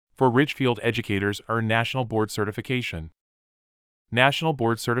For Ridgefield educators earn National Board Certification. National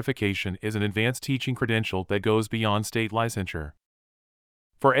Board Certification is an advanced teaching credential that goes beyond state licensure.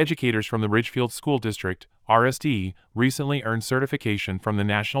 For educators from the Ridgefield School District, RSD recently earned certification from the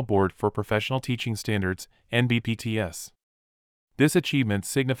National Board for Professional Teaching Standards, NBPTS. This achievement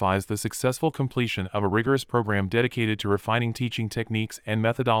signifies the successful completion of a rigorous program dedicated to refining teaching techniques and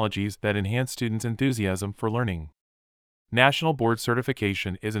methodologies that enhance students' enthusiasm for learning. National Board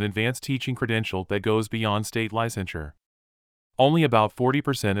Certification is an advanced teaching credential that goes beyond state licensure. Only about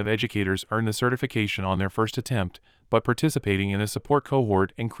 40% of educators earn the certification on their first attempt, but participating in a support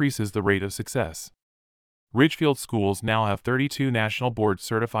cohort increases the rate of success. Ridgefield schools now have 32 National Board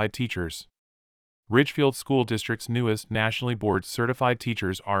Certified teachers. Ridgefield School District's newest nationally board certified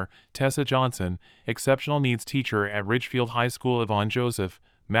teachers are Tessa Johnson, Exceptional Needs Teacher at Ridgefield High School Yvonne Joseph,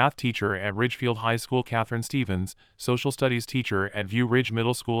 Math Teacher at Ridgefield High School Catherine Stevens, Social Studies Teacher at View Ridge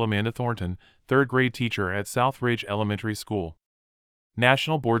Middle School Amanda Thornton, 3rd Grade Teacher at South Ridge Elementary School.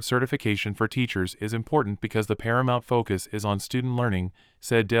 National Board Certification for teachers is important because the paramount focus is on student learning,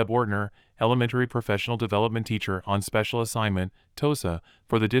 said Deb Ortner, Elementary Professional Development Teacher on Special Assignment, TOSA,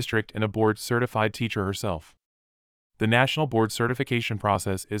 for the district and a board-certified teacher herself. The National Board Certification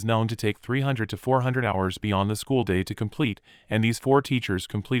process is known to take 300 to 400 hours beyond the school day to complete, and these 4 teachers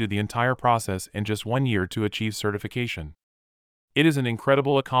completed the entire process in just 1 year to achieve certification. It is an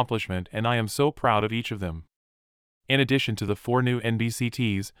incredible accomplishment, and I am so proud of each of them. In addition to the 4 new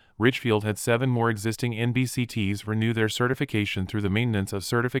NBCTs, Ridgefield had 7 more existing NBCTs renew their certification through the maintenance of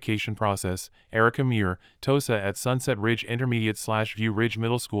certification process. Erica Muir, TOSA at Sunset Ridge Intermediate/View Ridge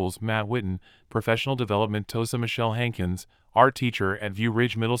Middle Schools Matt Witten, Professional Development TOSA Michelle Hankins, Art Teacher at View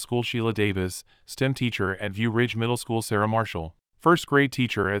Ridge Middle School Sheila Davis, STEM Teacher at View Ridge Middle School Sarah Marshall, 1st Grade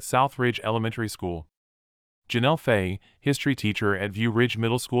Teacher at South Ridge Elementary School Janelle Fay, History Teacher at View Ridge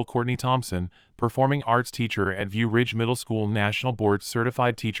Middle School Courtney Thompson, Performing Arts Teacher at View Ridge Middle School. National Board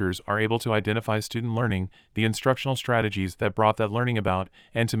Certified teachers are able to identify student learning, the instructional strategies that brought that learning about,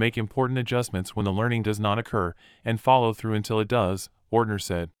 and to make important adjustments when the learning does not occur, and follow through until it does, Ortner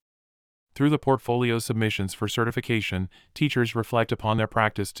said. Through the portfolio submissions for certification, teachers reflect upon their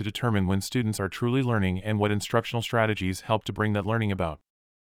practice to determine when students are truly learning and what instructional strategies help to bring that learning about.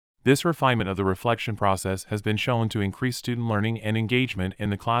 This refinement of the reflection process has been shown to increase student learning and engagement in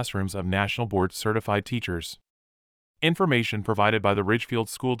the classrooms of National Board Certified teachers. Information provided by the Ridgefield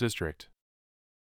School District.